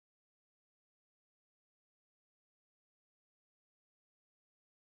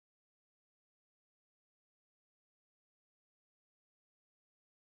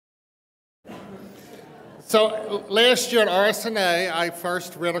So last year at RSNA, I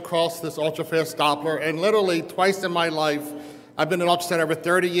first ran across this UltraFast Doppler, and literally twice in my life, I've been in ultrasound over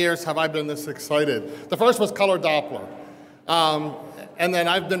 30 years, have I been this excited. The first was color Doppler. And then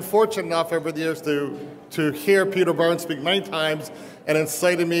I've been fortunate enough over the years to hear Peter Burns speak many times, and then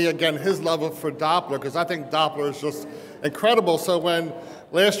say to me again his love for Doppler, because I think Doppler is just incredible. So when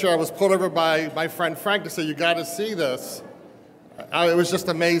last year I was pulled over by my friend Frank to say, you got to see this, it was just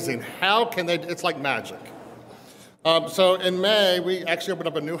amazing. How can they, it's like magic. So in May, we actually opened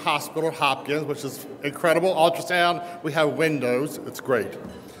up a new hospital at Hopkins, which is incredible. Ultrasound, we have windows, it's great.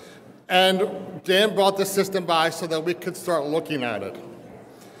 And Dan brought the system by so that we could start looking at it.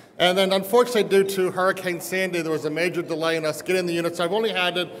 And then unfortunately, due to Hurricane Sandy, there was a major delay in us getting the unit, so I've only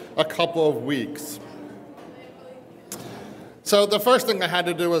had it a couple of weeks. So the first thing I had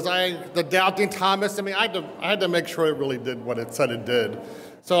to do was the doubting Thomas, I had to make sure it really did what it said it did.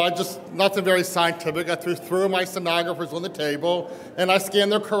 So nothing very scientific. I threw my sonographers on the table, and I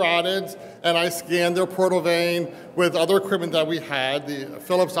scanned their carotids, and I scanned their portal vein with other equipment that we had, the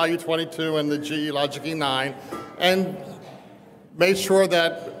Philips IU-22 and the GE Logic E9, and made sure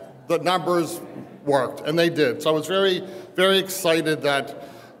that the numbers worked, and they did. So I was very, very excited that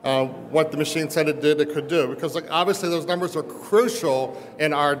what the machine said it did, it could do, because obviously those numbers are crucial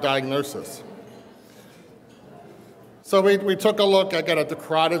in our diagnosis. So we took a look again at the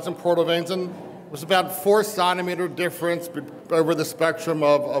carotids and portal veins, and it was about 4 centimeter difference over the spectrum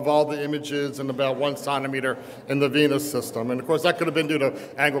of all the images, and about 1 centimeter in the venous system. And of course that could have been due to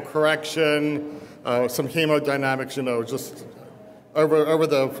angle correction, some hemodynamics, just over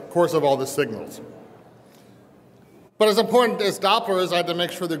the course of all the signals. But as important as Doppler is, I had to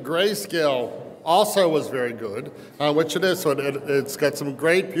make sure the grayscale also was very good, which it is. So it's got some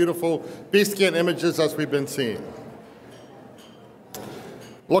great, beautiful B-scan images as we've been seeing.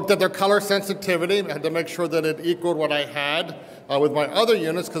 Looked at their color sensitivity. I had to make sure that it equaled what I had with my other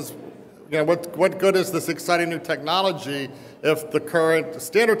units, because what good is this exciting new technology if the current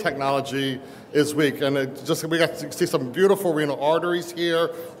standard technology is weak? And we got to see some beautiful renal arteries here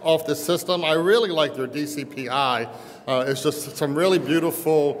off the system. I really like their DCPI. It's just some really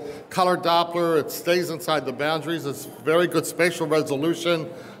beautiful color Doppler. It stays inside the boundaries. It's very good spatial resolution.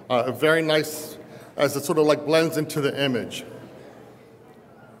 Very nice as it sort of like blends into the image.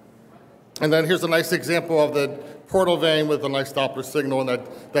 And then here's a nice example of the portal vein with a nice Doppler signal and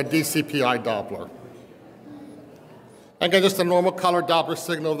that DCPI Doppler. Again, just a normal color Doppler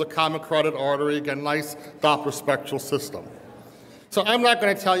signal of the common carotid artery. Again, nice Doppler spectral system. So I'm not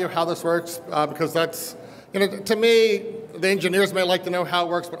going to tell you how this works because that's, to me, the engineers may like to know how it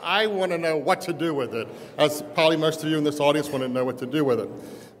works, but I want to know what to do with it, as probably most of you in this audience want to know what to do with it.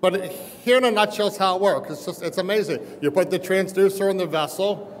 But here in a nutshell is how it works. It's amazing. You put the transducer in the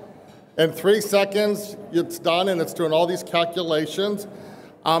vessel. In 3 seconds, it's done, and it's doing all these calculations.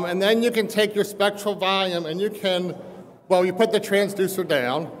 And then you can take your spectral volume, and you put the transducer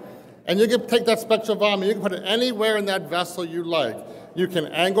down, and you can take that spectral volume, and you can put it anywhere in that vessel you like. You can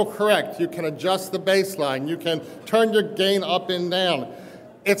angle correct. You can adjust the baseline. You can turn your gain up and down.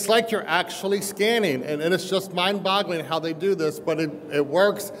 It's like you're actually scanning, and it's just mind-boggling how they do this, but it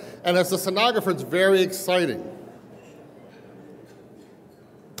works. And as a sonographer, it's very exciting.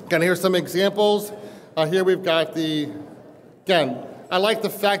 Again, here's some examples. Here we've got again, I like the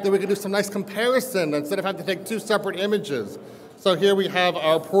fact that we can do some nice comparison instead of having to take 2 separate images. So here we have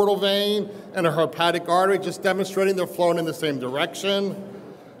our portal vein and a hepatic artery, just demonstrating they're flowing in the same direction.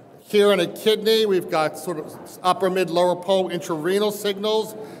 Here in a kidney, we've got sort of upper, mid, lower pole intrarenal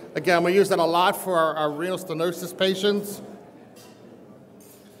signals. Again, we use that a lot for our renal stenosis patients.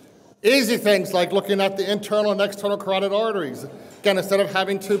 Easy things like looking at the internal and external carotid arteries. Again, instead of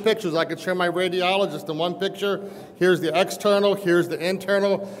having 2 pictures, I could show my radiologist in 1 picture. Here's the external, here's the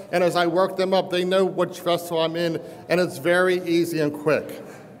internal, and as I work them up, they know which vessel I'm in, and it's very easy and quick.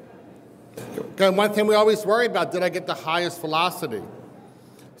 Again, one thing we always worry about, did I get the highest velocity?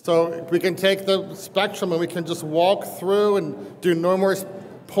 So we can take the spectrum and we can just walk through and do numerous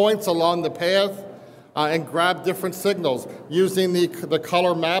points along the path and grab different signals using the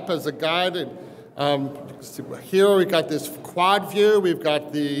color map as a guide. Here we've got this quad view, we've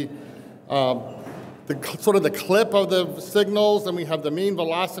got the sort of the clip of the signals, and we have the mean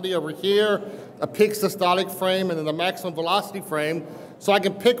velocity over here, a peak systolic frame, and then the maximum velocity frame. So I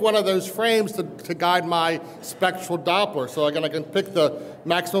can pick one of those frames to guide my spectral Doppler. So again, I can pick the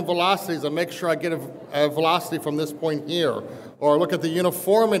maximum velocities and make sure I get a velocity from this point here, or look at the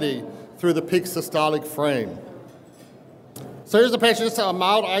uniformity through the peak systolic frame. So here's a patient, just a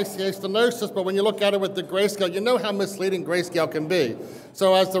mild ICA stenosis, but when you look at it with the grayscale, you know how misleading grayscale can be.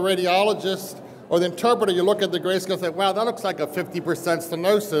 So as the radiologist, Or the interpreter, you look at the grayscale and say, wow, that looks like a 50%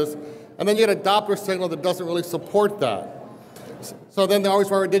 stenosis, and then you get a Doppler signal that doesn't really support that. So then they always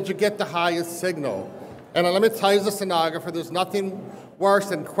worry, did you get the highest signal? And let me tell you as a sonographer, there's nothing worse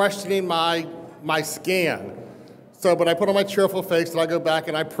than questioning my scan. So, but I put on my cheerful face and I go back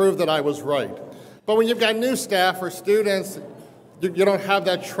and I prove that I was right. But when you've got new staff or students, you don't have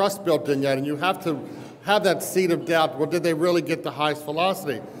that trust built in yet, and you have to have that seed of doubt. Well, did they really get the highest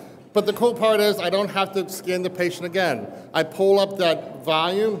velocity? But the cool part is I don't have to scan the patient again. I pull up that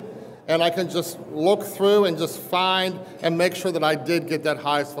volume, and I can just look through and just find and make sure that I did get that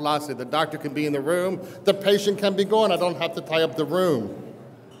highest velocity. The doctor can be in the room. The patient can be gone. I don't have to tie up the room.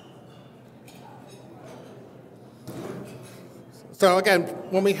 So again,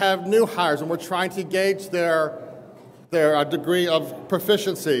 when we have new hires and we're trying to gauge their degree of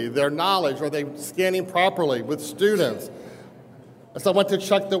proficiency, their knowledge, are they scanning properly with students? So I went to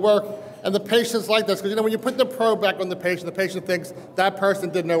check the work, and the patients like this, because when you put the probe back on the patient thinks that person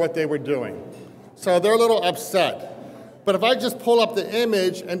didn't know what they were doing. So they're a little upset. But if I just pull up the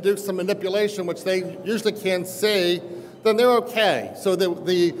image and do some manipulation, which they usually can't see, then they're okay. So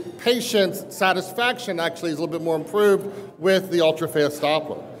the patient's satisfaction actually is a little bit more improved with the UltraFast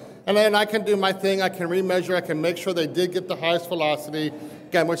Doppler. And then I can do my thing, I can remeasure, I can make sure they did get the highest velocity,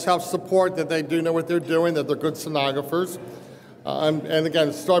 again, which helps support that they do know what they're doing, that they're good sonographers. And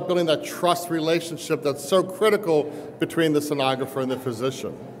again, start building that trust relationship that's so critical between the sonographer and the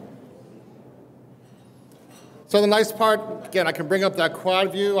physician. So the nice part, again, I can bring up that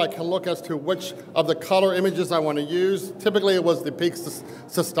quad view. I can look as to which of the color images I want to use. Typically, it was the peak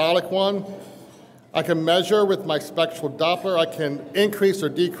systolic one. I can measure with my spectral Doppler. I can increase or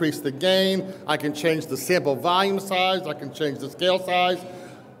decrease the gain. I can change the sample volume size. I can change the scale size.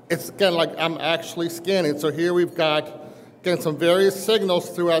 It's, again, like I'm actually scanning. So here we've got, again, some various signals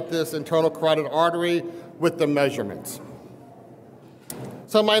throughout this internal carotid artery with the measurements.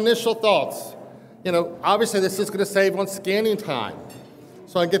 So my initial thoughts. Obviously this is going to save on scanning time.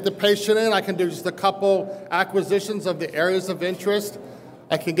 So I get the patient in, I can do just a couple acquisitions of the areas of interest.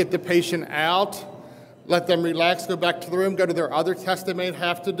 I can get the patient out, let them relax, go back to the room, go to their other tests they may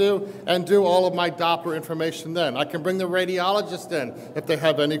have to do, and do all of my Doppler information then. I can bring the radiologist in if they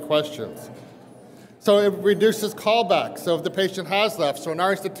have any questions. So it reduces callback, so if the patient has left. So in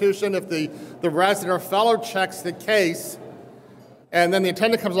our institution, if the resident or fellow checks the case, and then the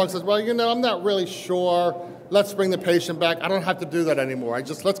attendant comes along and says, well, I'm not really sure. Let's bring the patient back. I don't have to do that anymore.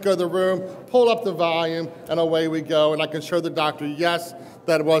 Let's go to the room, pull up the volume, and away we go. And I can show the doctor, yes,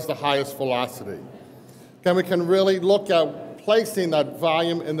 that it was the highest velocity. Then we can really look at placing that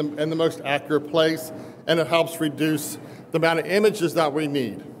volume in the most accurate place, and it helps reduce the amount of images that we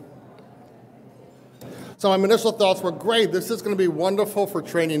need. So my initial thoughts were, great, this is going to be wonderful for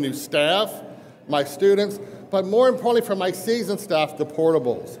training new staff, my students, but more importantly for my seasoned staff, the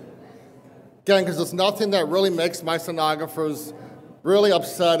portables. Again, because there's nothing that really makes my sonographers really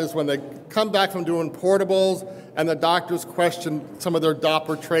upset is when they come back from doing portables and the doctors question some of their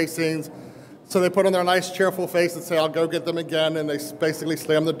Doppler tracings. So they put on their nice cheerful face and say, I'll go get them again, and they basically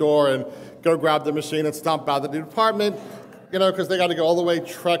slam the door and go grab the machine and stomp out of the department, because they got to go all the way,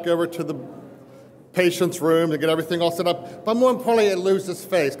 trek over to the patient's room to get everything all set up. But more importantly, it loses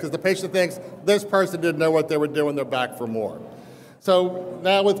face because the patient thinks this person didn't know what they were doing, they're back for more. So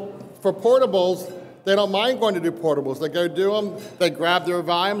now for portables, they don't mind going to do portables. They go do them, they grab their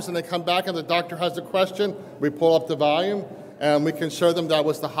volumes, and they come back and the doctor has a question. We pull up the volume, and we can show them that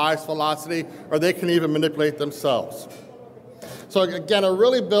was the highest velocity, or they can even manipulate themselves. So again, it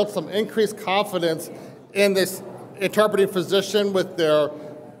really built some increased confidence in this interpreting physician with their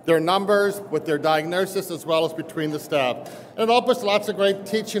numbers, with their diagnosis, as well as between the staff. And it offers lots of great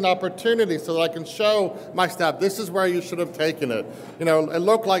teaching opportunities so that I can show my staff, this is where you should have taken it. It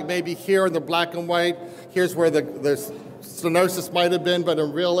looked like maybe here in the black and white, here's where the stenosis might have been, but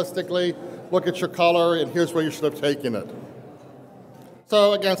realistically, look at your color, and here's where you should have taken it.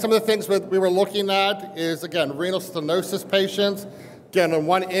 So again, some of the things we were looking at is, again, renal stenosis patients. Again, in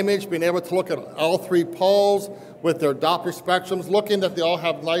one image, being able to look at all three poles with their Doppler spectrums, looking that they all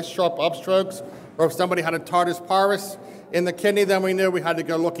have nice sharp upstrokes, or if somebody had a tarsus parvis in the kidney, then we knew we had to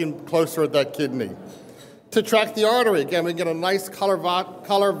go looking closer at that kidney. To track the artery, again, we get a nice color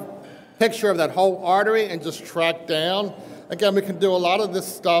picture of that whole artery and just track down. Again, we can do a lot of this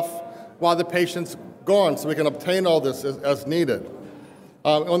stuff while the patient's gone, so we can obtain all this as needed.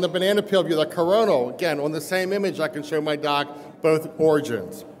 On the banana peel view, the coronal, again, on the same image, I can show my doc both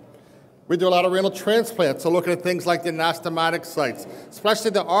origins. We do a lot of renal transplants, so looking at things like the anastomotic sites,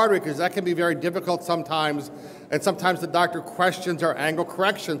 especially the artery, because that can be very difficult sometimes, and sometimes the doctor questions our angle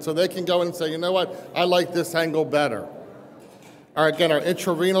correction, so they can go in and say, you know what, I like this angle better. All right, again, our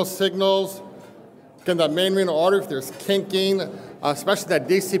intrarenal signals, again, that main renal artery, if there's kinking, especially that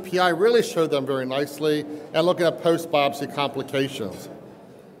DCPI really showed them very nicely, and looking at post-biopsy complications.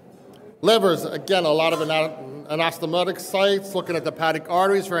 Livers, again, a lot of anastomotic sites, looking at the hepatic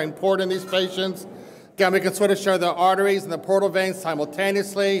arteries, very important in these patients. Again, we can sort of show the arteries and the portal veins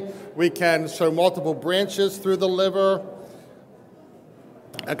simultaneously. We can show multiple branches through the liver.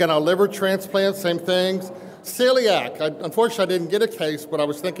 Again, our liver transplant, same things. Celiac, unfortunately I didn't get a case, but I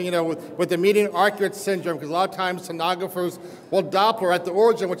was thinking, you know, with the median arcuate syndrome, because a lot of times sonographers will Doppler at the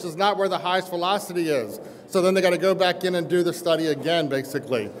origin, which is not where the highest velocity is. So then they got to go back in and do the study again,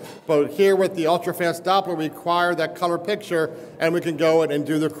 basically. But here with the UltraFast Doppler, we acquire that color picture, and we can go in and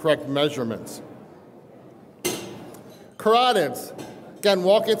do the correct measurements. Carotids. Again,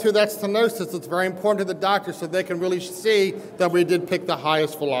 walking through that stenosis, it's very important to the doctor so they can really see that we did pick the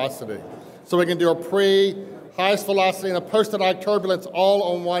highest velocity. So we can do a highest velocity and a post-onic turbulence all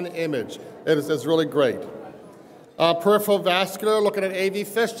on one image. It's really great. Peripheral vascular, looking at AV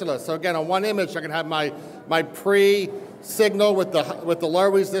fistula. So again, on one image, I can have my pre-signal with the low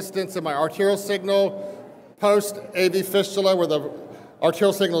resistance and my arterial signal, post-AV fistula where the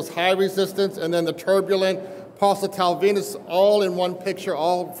arterial signal is high resistance, and then the turbulent pulsatile venous, all in one picture,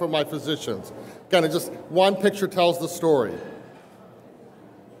 all from my physicians. Again, just one picture tells the story.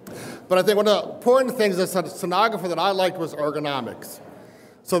 But I think one of the important things as a sonographer that I liked was ergonomics.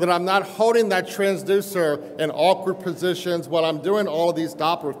 So that I'm not holding that transducer in awkward positions while I'm doing all of these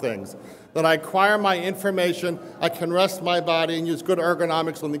Doppler things. That I acquire my information, I can rest my body and use good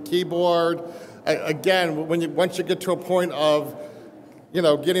ergonomics on the keyboard. Again, once you get to a point of, you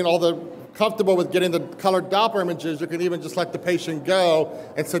know, getting comfortable with getting the colored Doppler images, you can even just let the patient go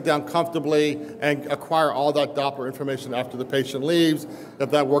and sit down comfortably and acquire all that Doppler information after the patient leaves, if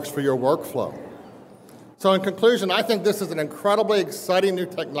that works for your workflow. So in conclusion, I think this is an incredibly exciting new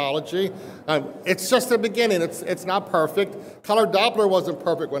technology. It's just the beginning. It's not perfect. Color Doppler wasn't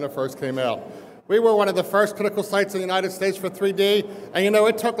perfect when it first came out. We were one of the first clinical sites in the United States for 3D, and you know,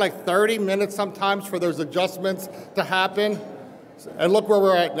 it took like 30 minutes sometimes for those adjustments to happen. And look where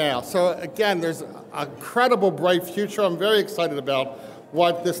we're at now. So again, there's an incredible bright future. I'm very excited about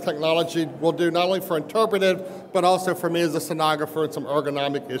what this technology will do, not only for interpretive, but also for me as a sonographer and some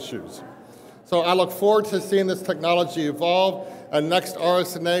ergonomic issues. So I look forward to seeing this technology evolve. And next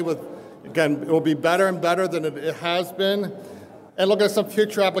RSNA, again, it will be better and better than it has been. And look at some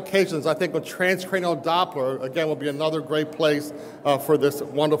future applications. I think with transcranial Doppler, again, will be another great place for this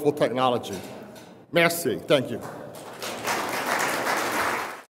wonderful technology. Merci. Thank you.